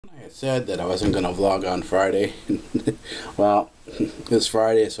I said that I wasn't going to vlog on Friday. Well, it's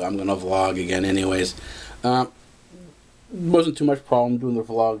Friday, so I'm going to vlog again anyways. Wasn't too much problem doing the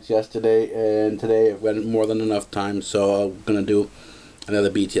vlogs yesterday, and today I've got more than enough time, so I'm going to do another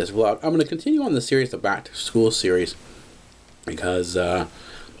BTS vlog. I'm going to continue on the series, the Back to School series, because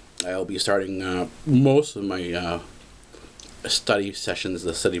I'll be starting most of my study sessions,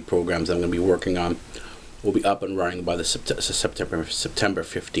 the study programs I'm going to be working on will be up and running by the September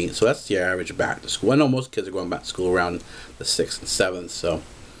 15th. So that's the average back to school. I know most kids are going back to school around the 6th and 7th. So,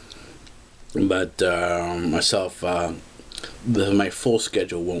 but myself, my full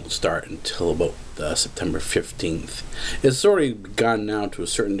schedule won't start until about September 15th. It's already begun now to a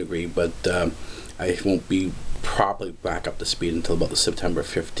certain degree, but I won't be properly back up to speed until about the September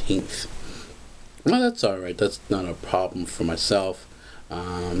 15th. Well, that's all right. That's not a problem for myself.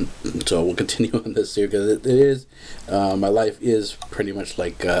 So we'll continue on this here because it is my life is pretty much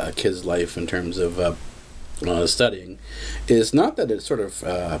like a kid's life in terms of studying. It's not that it's sort of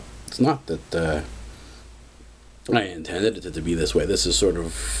it's not that I intended it to be this way. This is sort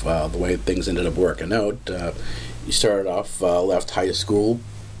of the way things ended up working out. You started off, left high school,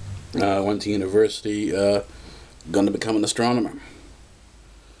 went to university, going to become an astronomer.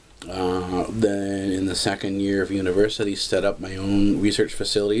 Then in the second year of university, set up my own research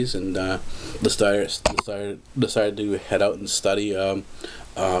facilities and decided to head out and study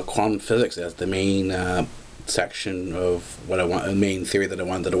quantum physics as the main section of what I want, the main theory that I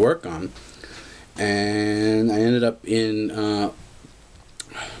wanted to work on. And I ended up in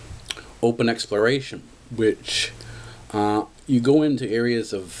open exploration, which you go into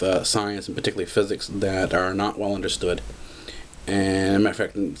areas of science, and particularly physics, that are not well understood. And as a matter of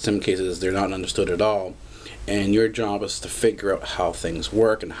fact, in some cases they're not understood at all, and your job is to figure out how things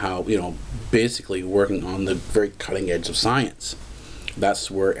work and how, basically working on the very cutting edge of science. That's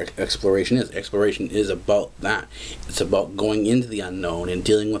where exploration is. Exploration is about that. It's about going into the unknown and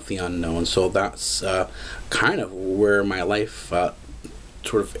dealing with the unknown. So that's kind of where my life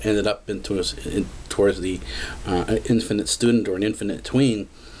sort of ended up towards the infinite student, or an infinite tween.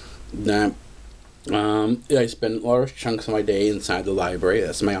 That I spend large chunks of my day inside the library.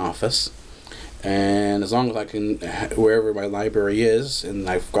 That's my office, and as long as I can, wherever my library is, and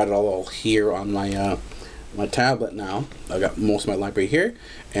I've got it all here on my my tablet now. I've got most of my library here,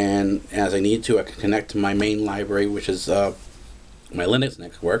 and as I need to, I can connect to my main library, which is my Linux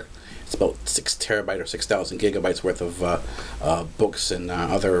network. It's about 6 terabytes or 6,000 gigabytes worth of books and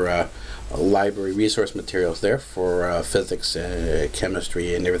other library resource materials there for physics,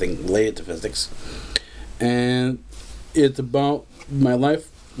 chemistry, and everything related to physics. And it's about, my life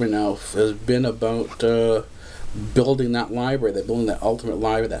right now has been about building that library, building that ultimate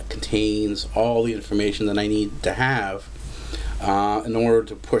library that contains all the information that I need to have in order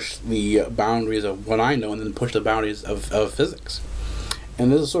to push the boundaries of what I know, and then push the boundaries of physics.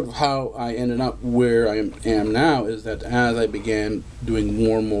 And this is sort of how I ended up where I am now, is that as I began doing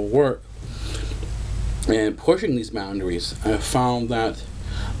more and more work and pushing these boundaries, I found that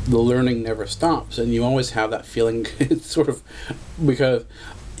the learning never stops, and you always have that feeling. It's sort of because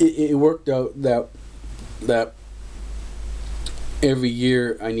it worked out that every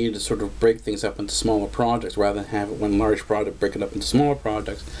year I needed to sort of break things up into smaller projects rather than have one large project, break it up into smaller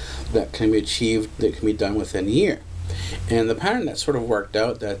projects that can be achieved, that can be done within a year. And the pattern that sort of worked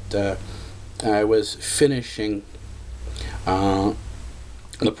out, that I was finishing the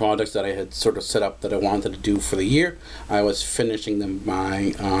projects that I had sort of set up that I wanted to do for the year. I was finishing them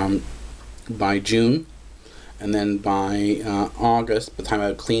by June, and then by August, by the time I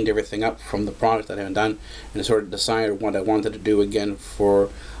had cleaned everything up from the projects that I had done, and sort of decided what I wanted to do again for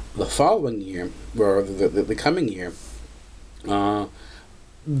the following year, or the coming year,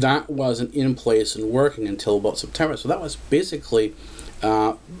 that wasn't in place and working until about September. So that was basically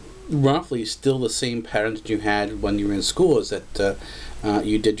roughly still the same pattern that you had when you were in school, is that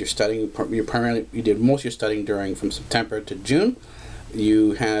you did your studying, you did most of your studying from September to June.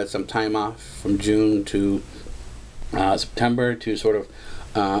 You had some time off from June to September to sort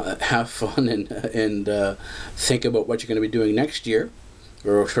of have fun and think about what you're going to be doing next year,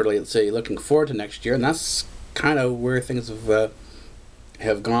 or surely, let's say, looking forward to next year. And that's kind of where things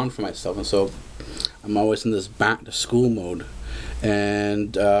have gone for myself. And so I'm always in this back to school mode.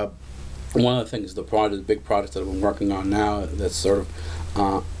 And one of the things, the big project that I've been working on now, that's sort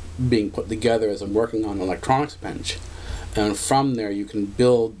of being put together as I'm working on an electronics bench. And from there you can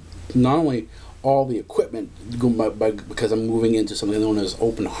build not only all the equipment, because I'm moving into something known as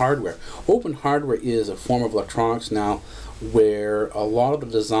open hardware. Open hardware is a form of electronics now where a lot of the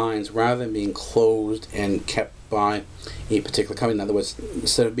designs, rather than being closed and kept by a particular company. In other words,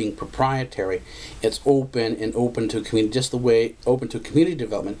 instead of being proprietary, it's open and open to community, just the way open to community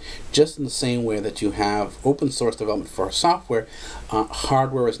development, just in the same way that you have open source development for software.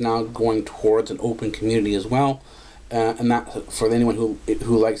 Hardware is now going towards an open community as well. And that, for anyone who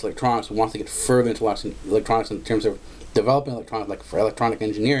likes electronics, who wants to get further into electronics in terms of developing electronics, like for electronic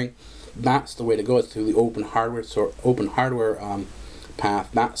engineering, that's the way to go. It's through the open hardware path.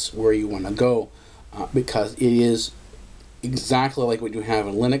 That's where you want to go, because it is exactly like what you have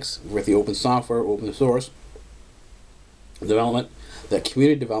in Linux with the open software, open source development, the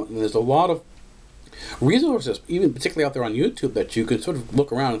community development. And there's a lot of resources, even particularly out there on YouTube, that you can sort of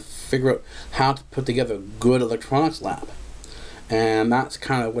look around and figure out how to put together a good electronics lab. And that's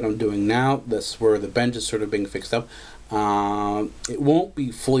kind of what I'm doing now. That's where the bench is sort of being fixed up. It won't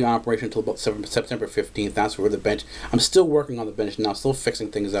be fully operational until about September 15th. That's where the bench, I'm still working on the bench now, still fixing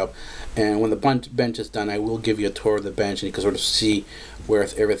things up. And when the bench is done, I will give you a tour of the bench, and you can sort of see where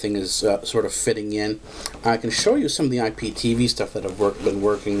everything is sort of fitting in. I can show you some of the IPTV stuff that I've been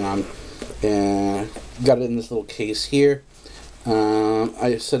working on. And got it in this little case here.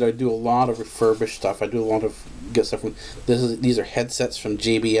 I said I do a lot of refurbished stuff. I do a lot of get stuff from these are headsets from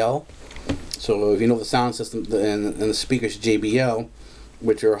JBL. So if you know the sound system and the speakers JBL,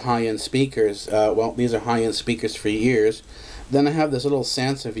 which are high-end speakers, well, these are high-end speakers for your ears. Then I have this little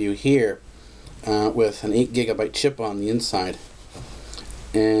Sansa View here with an 8GB chip on the inside.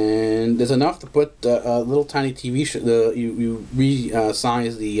 And there's enough to put a little tiny TV you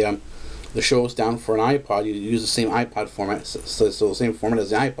resize the shows down for an iPod. You use the same iPod format, so the same format as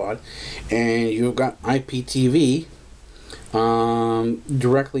the iPod, and you've got IPTV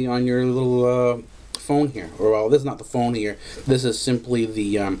directly on your little phone here. Or, well, this is not the phone here. This is simply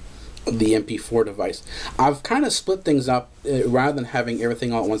the MP4 device. I've kind of split things up rather than having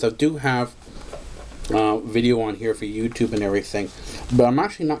everything all at once. I do have video on here for YouTube and everything, but I'm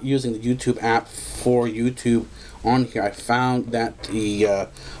actually not using the YouTube app for YouTube on here. I found that the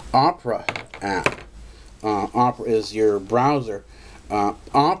Opera app, Opera is your browser.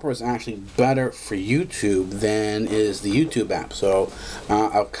 Opera is actually better for YouTube than is the YouTube app. So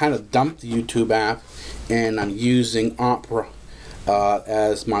I've kind of dumped the YouTube app, and I'm using Opera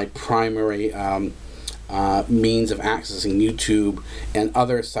as my primary means of accessing YouTube and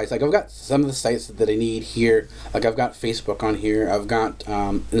other sites. Like, I've got some of the sites that I need here. Like, I've got Facebook on here. I've got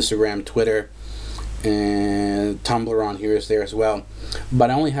Instagram, Twitter, and Tumblr on here is there as well,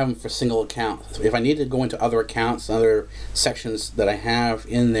 but I only have them for single accounts. If I need to go into other accounts, other sections that I have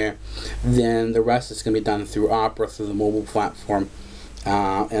in there, then the rest is going to be done through Opera, through the mobile platform,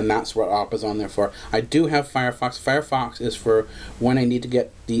 and that's what Opera's on there for. I do have Firefox. Firefox is for when I need to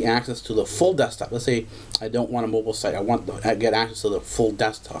get the access to the full desktop. Let's say I don't want a mobile site, I want to get access to the full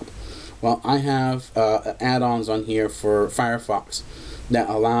desktop. Well, I have add-ons on here for Firefox that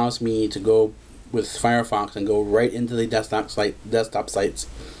allows me to go with Firefox and go right into the desktop sites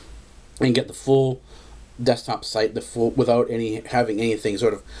and get the full desktop site, without having anything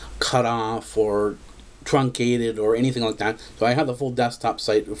sort of cut off or truncated or anything like that. So I have the full desktop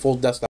site, the full desktop